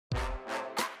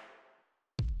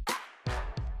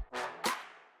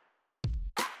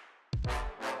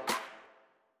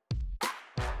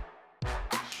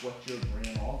switch your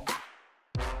brain off.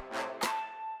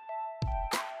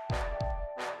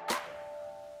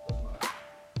 Doesn't matter.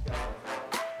 Get off,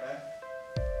 okay?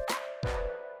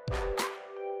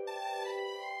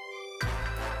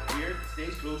 Here,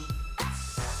 stays close.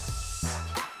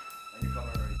 And you're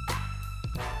coming around.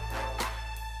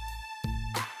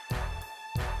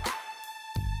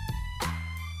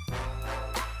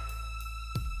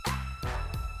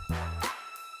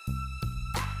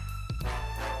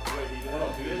 What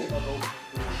I'll do is I'll go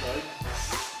through the side.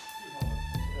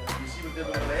 You see what they did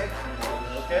with the leg?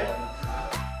 Okay?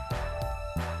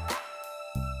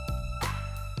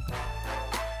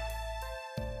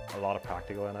 A lot of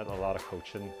practical in it, a lot of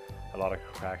coaching, a lot of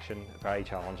correction, very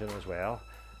challenging as well.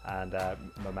 And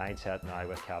my mindset now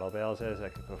with kettlebells is,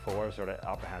 like before I was sort of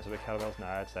apprehensive with kettlebells,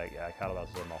 now it's like, yeah, kettlebells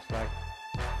is a must. Like.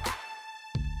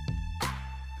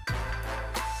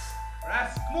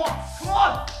 Rest, come on, come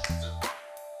on!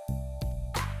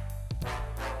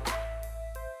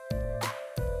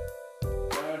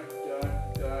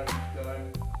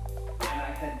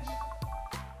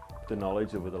 The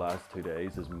knowledge over the last 2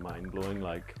 days is mind-blowing.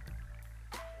 Like,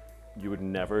 you would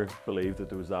never believe that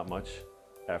there was that much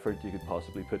effort you could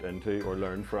possibly put into or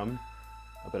learn from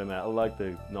a bit of metal. Like,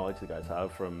 the knowledge the guys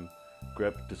have from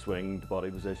grip to swing to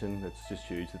body position, it's just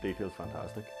huge. The detail's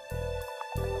fantastic.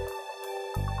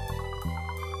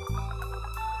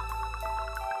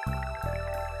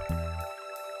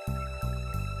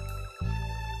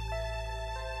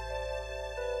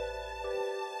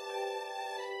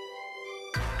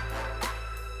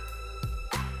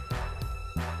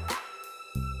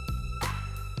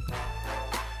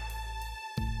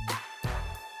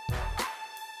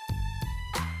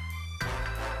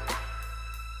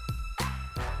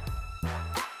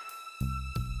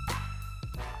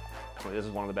 This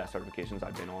is one of the best certifications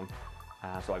I've been on.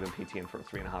 So I've been PTing for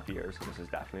 3.5 years. This is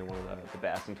definitely one of the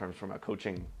best in terms from a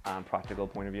coaching and practical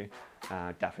point of view.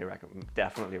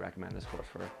 Definitely recommend this course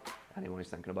for anyone who's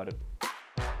thinking about it.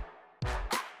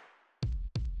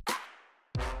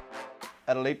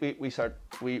 At Elite, we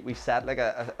set like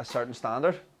a certain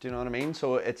standard, do you know what I mean?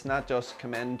 So it's not just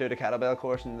come in, do the kettlebell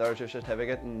course and there's your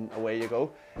certificate and away you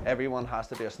go. Everyone has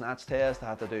to do a snatch test, they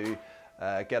have to do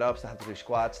get-ups, they have to do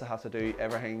squats, they have to do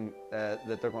everything that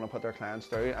they're going to put their clients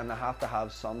through, and they have to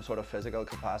have some sort of physical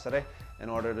capacity in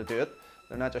order to do it.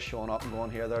 They're not just showing up and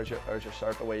going, here, there's your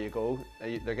cert, away you go.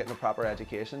 They're getting a proper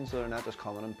education, so they're not just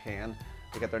coming and paying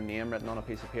to get their name written on a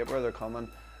piece of paper. They're coming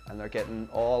and they're getting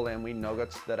all them wee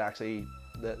nuggets that actually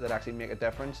make a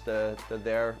difference to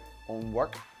their own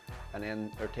work, and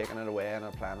then they're taking it away and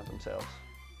applying it themselves.